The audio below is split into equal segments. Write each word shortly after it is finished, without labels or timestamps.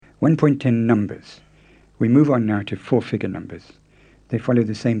1.10 numbers. We move on now to 4-figure numbers. They follow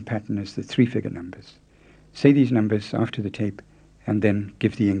the same pattern as the 3-figure numbers. Say these numbers after the tape and then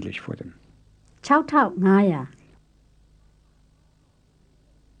give the English for them.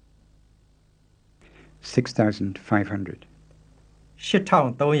 6,500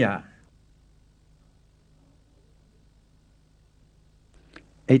 6,500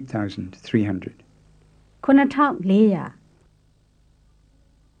 8,300 8,300 9,400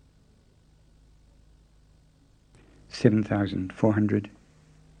 7,400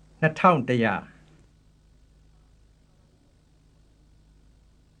 2,100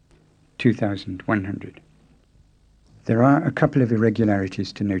 2,100. There are a couple of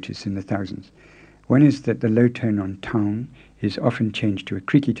irregularities to notice in the thousands. One is that the low tone on town is often changed to a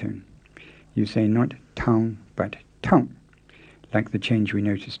creaky tone. You say not town but town, like the change we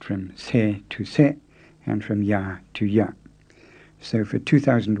noticed from se to se and from ya to ya. So for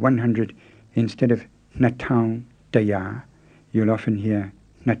 2,100, instead of na town da ya, you'll often hear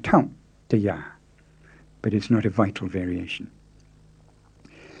na town da ya, but it's not a vital variation.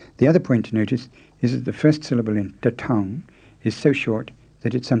 The other point to notice is that the first syllable in da town is so short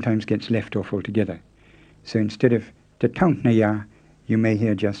that it sometimes gets left off altogether. So instead of da town na ya, you may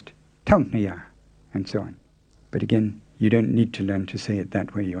hear just town na ya, and so on. But again, you don't need to learn to say it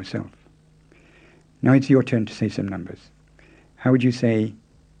that way yourself. Now it's your turn to say some numbers. How would you say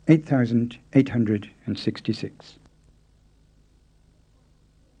 8,866?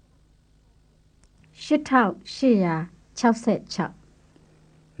 8,466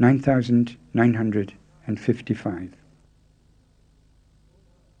 9,955 9,955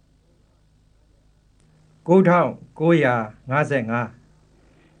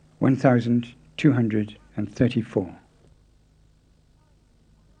 1,234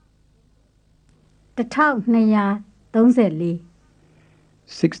 1,234 6,648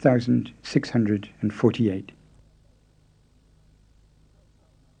 6,648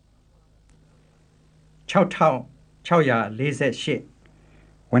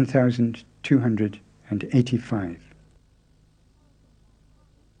 1,285 1,285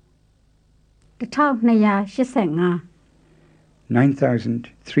 9,337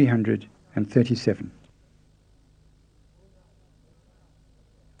 9,337